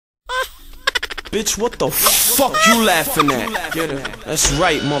Bitch, what the fuck you laughing at? That's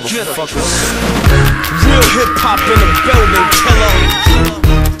right, motherfuckers. Real hip-hop in the building, killer.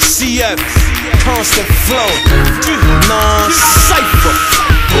 CF, constant flow. NONCYPHER.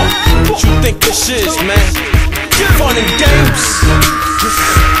 What you think this is, man? Fun and games?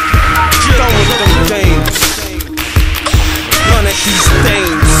 Done with them games. Run at these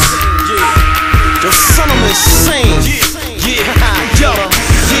things. Yo, son, I'm insane.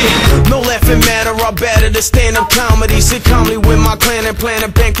 No laughing matter, I better to stand-up comedy. Sit calmly with my clan and plan to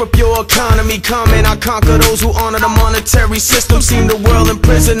bankrupt your economy. Comment, I conquer those who honor the monetary system. Seen the world in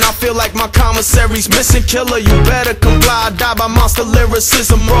prison, I feel like my commissary's missing. Killer, you better comply, die by monster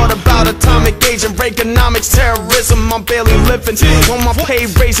lyricism. Brought about atomic age and Reaganomics terrorism. I'm barely living on my pay,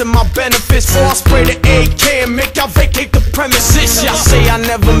 raising my benefits. Before I spray the AK and make y'all vacate the premises. Y'all say I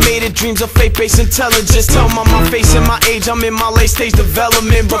never made it, dreams of faith-based intelligence. Tell my face and my age, I'm in my late stage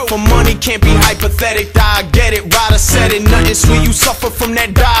development. But for money can't be hypothetic, I get it, right, I said it. Nothing sweet, you suffer from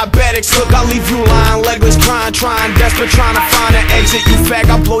that diabetics. Look, I'll leave you lying, legless, crying, trying, desperate, trying to find an exit. You fag,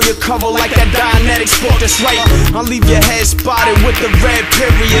 I'll blow your cover like that Dianetic sport, that's right. I'll leave your head spotted with the red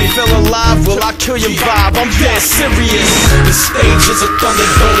period. Feel alive, will I kill your vibe? I'm dead serious. The stage is a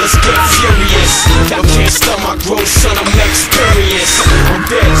thunderdome, let's get furious. Y'all can't stop my growth, son, I'm experienced. I'm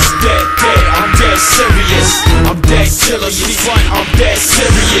dead, I'm dead serious. I'm dead killer, you front, I'm dead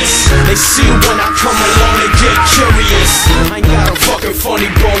serious. They see when I come along and get curious. I ain't got a fucking funny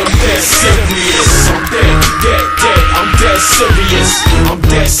bone, I'm dead serious. I'm dead, I'm dead serious. I'm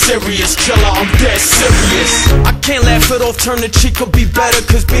dead serious, killer, I'm dead serious. I can't laugh it off, turn the cheek could be better.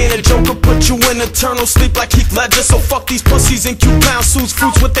 Cause being a joker put you in eternal sleep like Heath Ledger. So fuck these pussies in cute clown suits,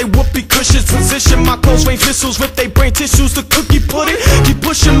 fruits with they whoopee cushions. Position my close range missiles with they brain tissues. The cookie pudding, keep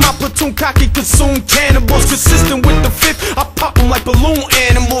pushing my platoon, cocky consume cannibals. Consistent with the fifth, I pop them like balloon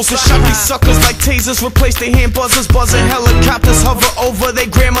animals. And shot these suckers like tasers, replace their hand buzzers. Buzzing helicopters hover over their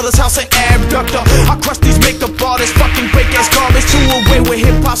grandmother's house and abductor. I crush these makeup artists, fucking fake ass garbage. Do away with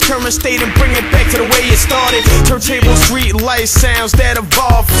hip-hop's current state and bring it back to the way it started. Turntable street light sounds that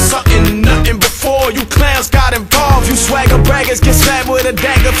evolve from something nothing before you clowns got involved. You swagger braggers get stabbed with a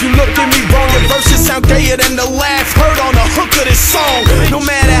dagger. If you look at me wrong, your verses sound gayer than the laugh heard on the hook of this song. No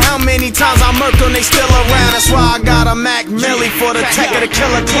matter how many times I murk them, they still around. That's why I got a Mac Millie for the tech of the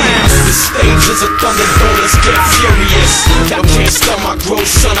killer clowns. The stage is a thunderdome, let's get furious. Y'all can't stop my growth,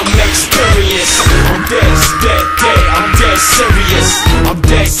 son, I'm experienced. I'm dead, I'm dead serious. I'm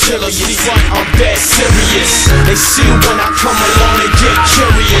dead killer, you front, I'm dead serious. They see when I come along and get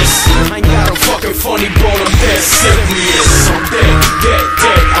curious. I ain't got a fucking funny bone, I'm dead serious. I'm dead,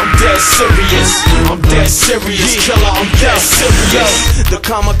 I'm dead serious. I'm dead serious, killer, I'm dead serious. The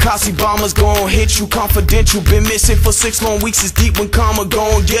kamikaze bombers gon' hit you, confidential. Been missing for 6 long weeks, it's deep when karma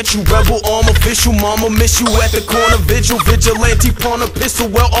gon' get you. Rebel arm official, mama miss you at the corner vigil. Vigilante pawn a pistol,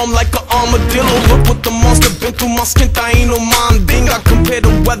 well armed like an armadillo. Look what the monster been through my skin, I ain't no mandinga. Compare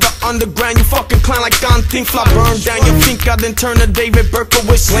the weather underground, you fucking clown like Don Fly. Burn down your finca, then turn to David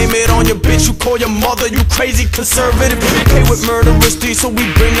Berkowitz. Blame it on your bitch, you call your mother, you crazy conservative. Pay with murderous deeds, so we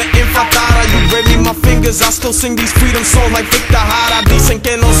bring the infatada. You read me my fingers, I still sing these freedom songs like Victor Jara. Dicen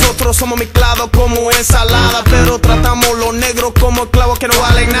que nosotros somos mezclados como ensalada, pero tratamos los negros como esclavos que no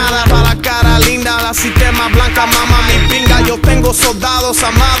valen nada. Pa' la cara linda, la sistema blanca, mama mi pinga. Yo tengo soldados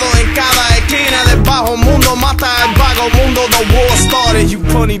amados en cada esquina del bajo mundo. Mata el vago mundo, the war started. You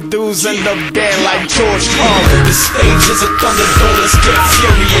funny dudes end up dead like George Carlin. The stage is a thunderdome, let's get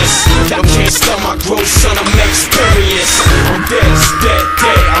furious. Y'all can't stop my growth, son, I'm experienced. I'm dead,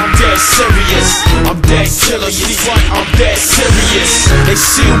 I'm dead serious. I'm dead killer, you front, I'm dead serious. They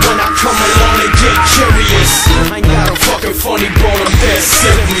see when I come along and get curious. I ain't got a fucking funny bone, I'm dead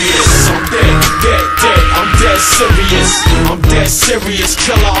serious. I'm dead, I'm dead serious. I'm dead serious,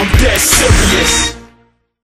 killer, I'm dead serious.